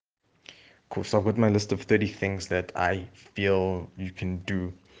Cool. So I've got my list of 30 things that I feel you can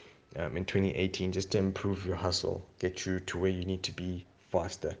do in 2018 just to improve your hustle, get you to where you need to be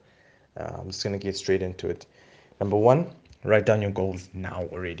faster. I'm just going to get straight into it. Number one, write down your goals now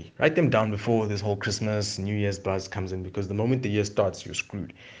already. Write them down before this whole Christmas, New Year's buzz comes in because the moment the year starts, you're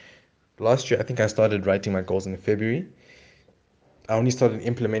screwed. Last year, I think I started writing my goals in February. I only started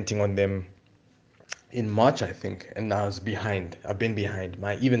implementing on them in March, I think, and I was behind. I've been behind.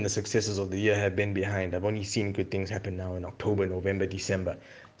 My even the successes of the year have been behind. I've only seen good things happen now in October, November, December.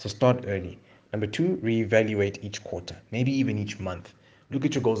 So start early. Number two, reevaluate each quarter, maybe even each month. Look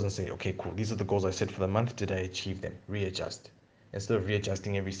at your goals and say, okay, cool. These are the goals I set for the month. Did I achieve them? Readjust instead of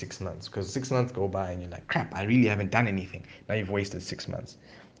readjusting every 6 months. Because 6 months go by and you're like, crap, I really haven't done anything. Now you've wasted 6 months.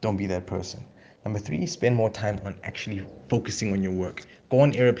 Don't be that person. Number three, spend more time on actually focusing on your work. Go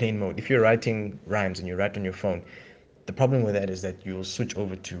on airplane mode. If you're writing rhymes and you write on your phone, the problem with that is that you'll switch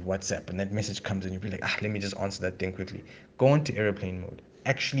over to WhatsApp and that message comes and you'll be like, let me just answer that thing quickly. Go on to airplane mode.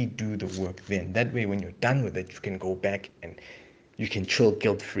 Actually do the work then. That way, when you're done with it, you can go back and you can chill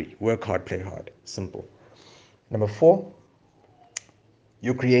guilt free. Work hard, play hard. Simple. Number four,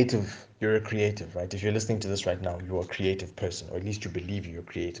 you're creative. You're a creative, right? If you're listening to this right now, you're a creative person, or at least you believe you're a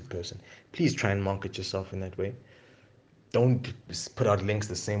creative person. Please try and market yourself in that way. Don't put out links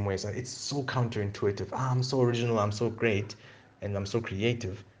the same way. So it's so counterintuitive. I'm so original, I'm so great, and I'm so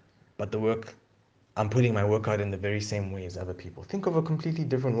creative, but the work, I'm putting my work out in the very same way as other people. Think of a completely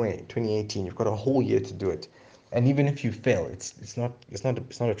different way. 2018, you've got a whole year to do it, and even if you fail, it's not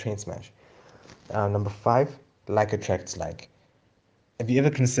a train smash. Number five, like attracts like. Have you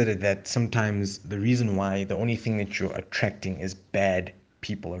ever considered that sometimes the reason why the only thing that you're attracting is bad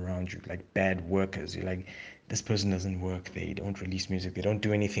people around you, like bad workers? You're like, this person doesn't work, they don't release music, they don't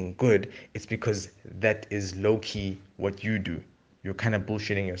do anything good. It's because that is low key what you do. You're kind of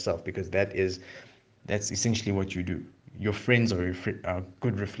bullshitting yourself because that's essentially what you do. Your friends are a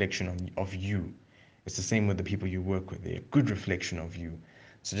good reflection of you. It's the same with the people you work with. They're a good reflection of you.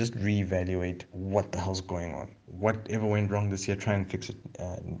 So just reevaluate what the hell's going on. Whatever went wrong this year, try and fix it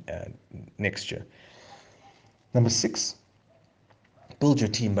next year. Number six, build your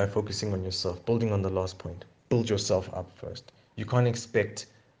team by focusing on yourself. Building on the last point, build yourself up first. You can't expect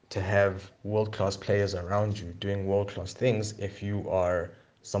to have world class players around you doing world class things if you are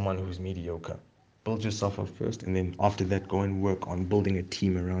someone who's mediocre. Build yourself up first, and then after that, go and work on building a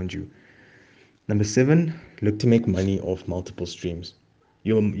team around you. Number seven, look to make money off multiple streams.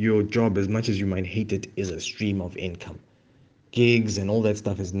 Your job, as much as you might hate it, is a stream of income. Gigs and all that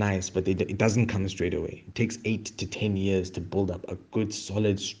stuff is nice, but it doesn't come straight away. It takes 8 to 10 years to build up a good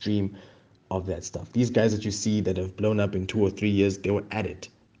solid stream of that stuff. These guys that you see that have blown up in 2 or 3 years, they were at it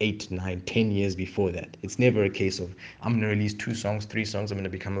 8, 9, 10 years before that. It's never a case of I'm gonna release 2 songs, 3 songs, I'm gonna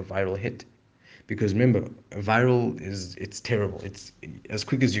become a viral hit. Because remember, viral is it's terrible. It's as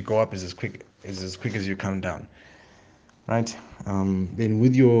quick as you go up is as quick as you come down, right? Then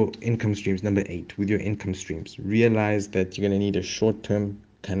with your income streams, number eight, with your income streams, realize that you're gonna need a short-term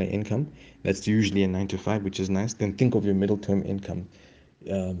kind of income. That's usually a 9 to 5, which is nice. Then think of your middle-term income,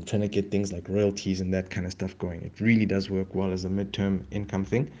 trying to get things like royalties and that kind of stuff going. It really does work well as a mid-term income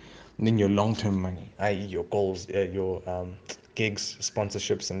thing. And then your long-term money, i.e., your goals, your gigs,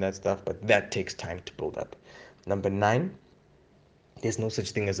 sponsorships, and that stuff. But that takes time to build up. Number nine, there's no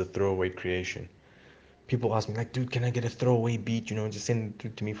such thing as a throwaway creation. People ask me like, dude, can I get a throwaway beat? Just send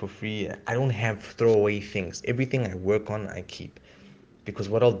it to me for free. I don't have throwaway things. Everything I work on, I keep. Because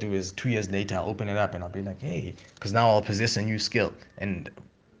what I'll do is 2 years later, I'll open it up and I'll be like, hey, because now I'll possess a new skill. And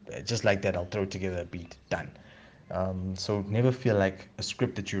just like that, I'll throw together a beat. Done. So never feel like a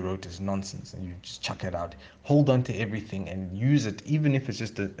script that you wrote is nonsense and you just chuck it out. Hold on to everything and use it, even if it's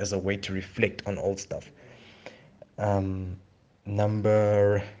just as a way to reflect on old stuff. Um,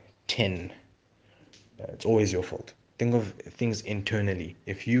 Number 10, it's always your fault. Think of things internally.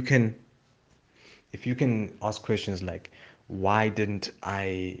 If you can ask questions like, why didn't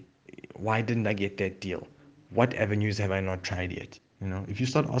I why didn't I get that deal? What avenues have I not tried yet? If you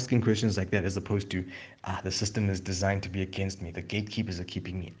start asking questions like that, as opposed to, the system is designed to be against me, the gatekeepers are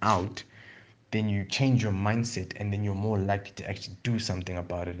keeping me out, then you change your mindset and then you're more likely to actually do something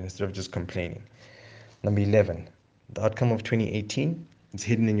about it instead of just complaining. Number 11, the outcome of 2018 is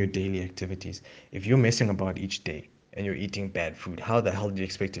hidden in your daily activities. If you're messing about each day and you're eating bad food, how the hell do you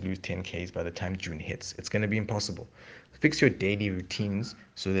expect to lose 10 Ks by the time June hits? It's going to be impossible. Fix your daily routines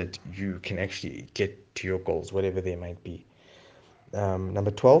so that you can actually get to your goals, whatever they might be.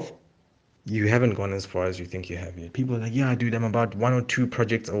 Number 12, you haven't gone as far as you think you have yet. People are like, yeah, dude, I'm about 1 or 2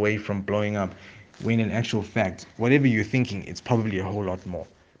 projects away from blowing up. When in actual fact, whatever you're thinking, it's probably a whole lot more.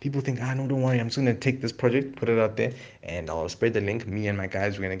 People think, no, don't worry, I'm just gonna take this project, put it out there, and I'll spread the link. Me and my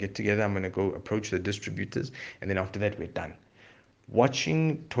guys, we're gonna get together. I'm gonna go approach the distributors, and then after that, we're done.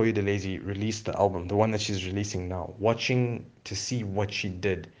 Watching Toyo DeLazy release the album, the one that she's releasing now, watching to see what she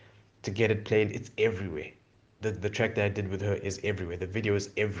did to get it played, it's everywhere. The track that I did with her is everywhere. The video is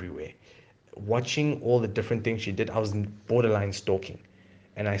everywhere. Watching all the different things she did, I was borderline stalking,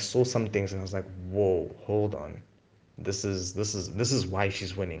 and I saw some things, and I was like, "Whoa, hold on, this is why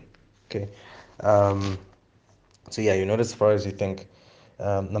she's winning." Okay, um, so yeah, you're not as far as you think.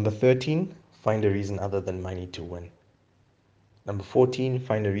 Number 13, find a reason other than money to win. Number 14,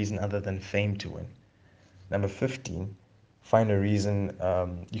 find a reason other than fame to win. Number 15, find a reason.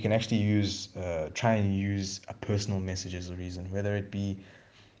 You can actually try and use a personal message as a reason, whether it be,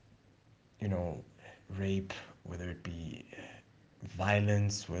 you know, rape, whether it be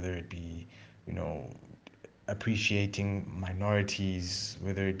violence, whether it be, you know, appreciating minorities,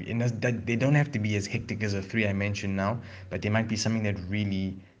 whether it be, and they don't have to be as hectic as the three I mentioned now, but there might be something that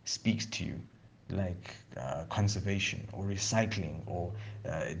really speaks to you, like conservation or recycling or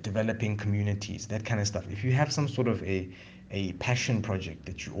developing communities, that kind of stuff. If you have some sort of a passion project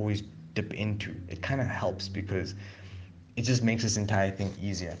that you always dip into, it kind of helps because it just makes this entire thing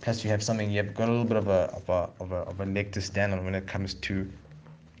easier. Plus, you have something, you've got a little bit of a leg to stand on when it comes to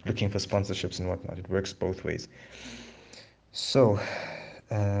looking for sponsorships and whatnot. It works both ways. So,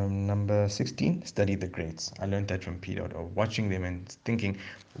 number 16, study the greats. I learned that from P.O. Watching them and thinking,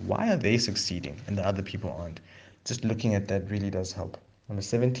 why are they succeeding and the other people aren't? Just looking at that really does help. Number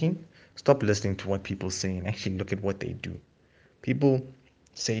 17, stop listening to what people say and actually look at what they do. People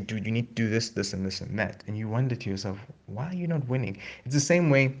say, dude, you need to do this, this, and this, and that. And you wonder to yourself, why are you not winning? It's the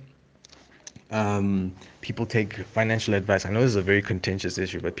same way people take financial advice. I know this is a very contentious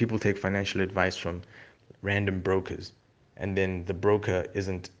issue, but people take financial advice from random brokers, and then the broker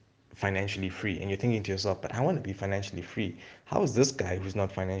isn't financially free. And you're thinking to yourself, but I want to be financially free. How is this guy who's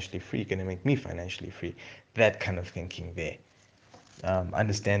not financially free going to make me financially free? That kind of thinking there.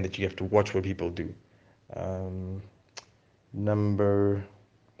 Understand that you have to watch what people do. Um, Number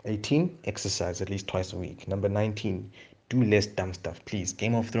 18, exercise at least twice a week. Number 19, do less dumb stuff, please.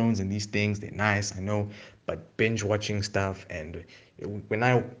 Game of Thrones and these things, they're nice, I know, but binge watching stuff, and when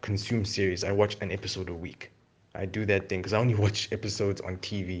I consume series, I watch an episode a week. I do that thing because I only watch episodes on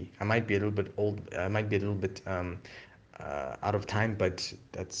TV. I might be a little bit old, I might be a little bit out of time, but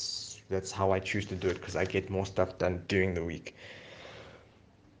that's how I choose to do it because I get more stuff done during the week.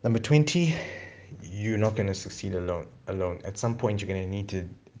 Number 20, you're not going to succeed alone. At some point, you're going to need to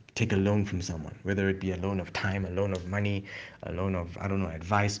take a loan from someone, whether it be a loan of time, a loan of money, a loan of, I don't know,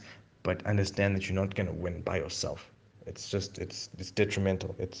 advice, but understand that you're not going to win by yourself. It's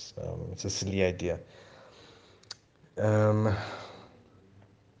detrimental. It's a silly idea. Um,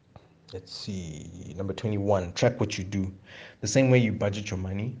 let's see. Number 21, track what you do. The same way you budget your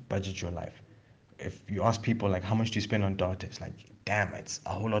money, budget your life. If you ask people like how much do you spend on data, it's like, damn, it's a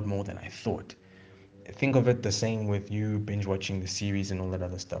whole lot more than I thought. Think of it the same with you binge watching the series and all that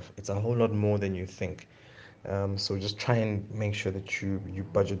other stuff. It's a whole lot more than you think. So just try and make sure that you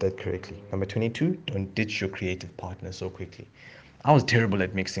budget that correctly. Number 22, don't ditch your creative partner so quickly. I was terrible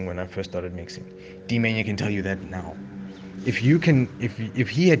at mixing when I first started mixing. D-Man can tell you that now. If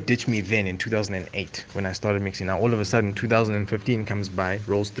he had ditched me then in 2008 when I started mixing, now all of a sudden 2015 comes by,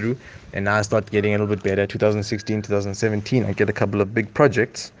 rolls through, and now I start getting a little bit better. 2016, 2017, I get a couple of big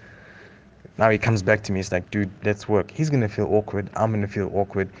projects. Now he comes back to me. It's like, dude, let's work. He's gonna feel awkward. I'm gonna feel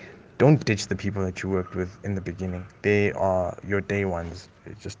awkward. Don't ditch the people that you worked with in the beginning. They are your day ones.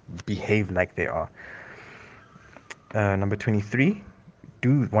 Just behave like they are. Number 23,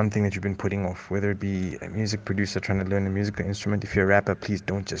 do one thing that you've been putting off, whether it be a music producer trying to learn a musical instrument. If you're a rapper, please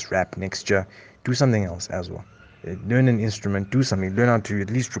don't just rap next year. Do something else as well. Learn an instrument, do something. Learn how to at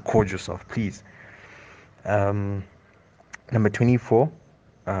least record yourself, please. Um, Number 24,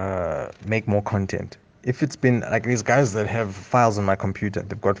 make more content. If it's been like these guys that have files on my computer,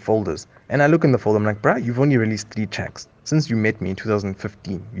 they've got folders, and I look in the folder, I'm like, bruh, you've only released 3 tracks. Since you met me in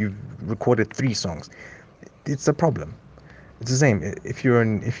 2015, you've recorded 3 songs. It's a problem. It's the same. If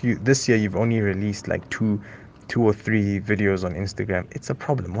you this year you've only released like two or three videos on Instagram, it's a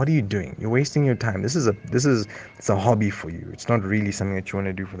problem. What are you doing? You're wasting your time. It's a hobby for you. It's not really something that you want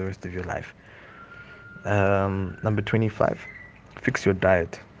to do for the rest of your life. Number 25, fix your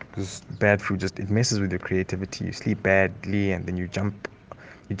diet because bad food just it messes with your creativity. You sleep badly, and then you jump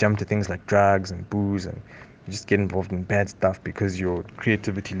to things like drugs and booze, and you just get involved in bad stuff because your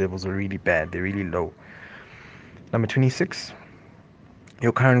creativity levels are really bad. They're really low. Number 26,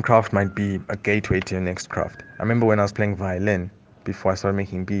 your current craft might be a gateway to your next craft. I remember when I was playing violin, before I started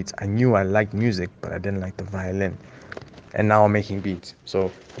making beats. I knew I liked music, but I didn't like the violin. And now I'm making beats.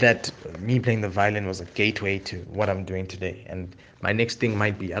 So that me playing the violin was a gateway to what I'm doing today. And my next thing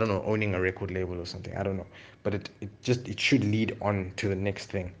might be, I don't know, owning a record label or something. I don't know. But it should lead on to the next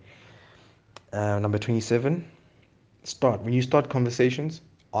thing. Number 27, start. When you start conversations,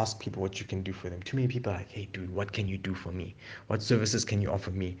 ask people what you can do for them. Too many people are like, hey, dude, what can you do for me? What services can you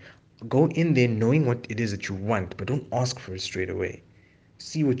offer me? Go in there knowing what it is that you want, but don't ask for it straight away.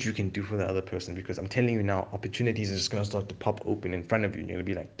 See what you can do for the other person, because I'm telling you now, opportunities are just going to start to pop open in front of you. And you're going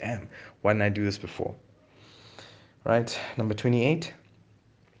to be like, damn, why didn't I do this before? Right? Number 28,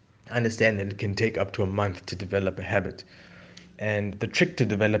 understand that it can take up to a month to develop a habit. And the trick to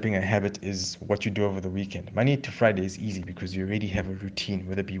developing a habit is what you do over the weekend. Monday to Friday is easy because you already have a routine,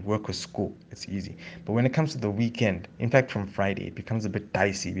 whether it be work or school, it's easy. But when it comes to the weekend, in fact, from Friday, it becomes a bit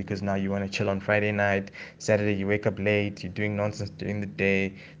dicey because now you want to chill on Friday night. Saturday, you wake up late, you're doing nonsense during the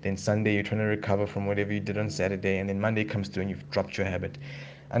day. Then Sunday, you're trying to recover from whatever you did on Saturday. And then Monday comes through and you've dropped your habit.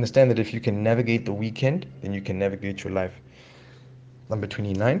 Understand that if you can navigate the weekend, then you can navigate your life. Number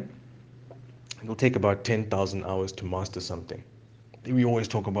 29, it'll take about 10,000 hours to master something. We always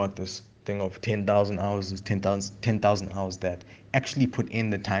talk about this thing of 10,000 hours is 10,000 hours that actually put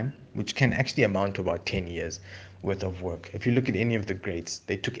in the time, which can actually amount to about 10 years worth of work. If you look at any of the greats,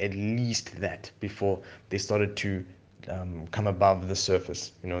 they took at least that before they started to come above the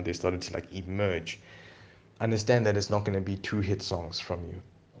surface. They started to like emerge. Understand that it's not going to be two hit songs from you,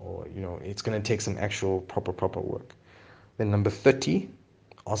 or it's going to take some actual proper work. Then number 30,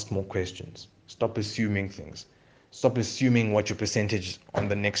 ask more questions. Stop assuming things. Stop assuming what your percentage on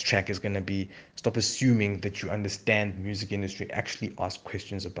the next track is going to be. Stop assuming that you understand the music industry. Actually ask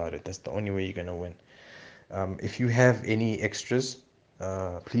questions about it. That's the only way you're going to win. If you have any extras,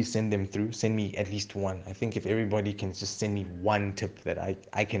 please send them through. Send me at least one. I think if everybody can just send me one tip that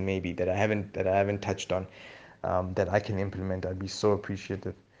I can maybe that I haven't touched on, that I can implement, I'd be so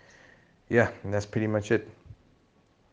appreciative. Yeah, and that's pretty much it.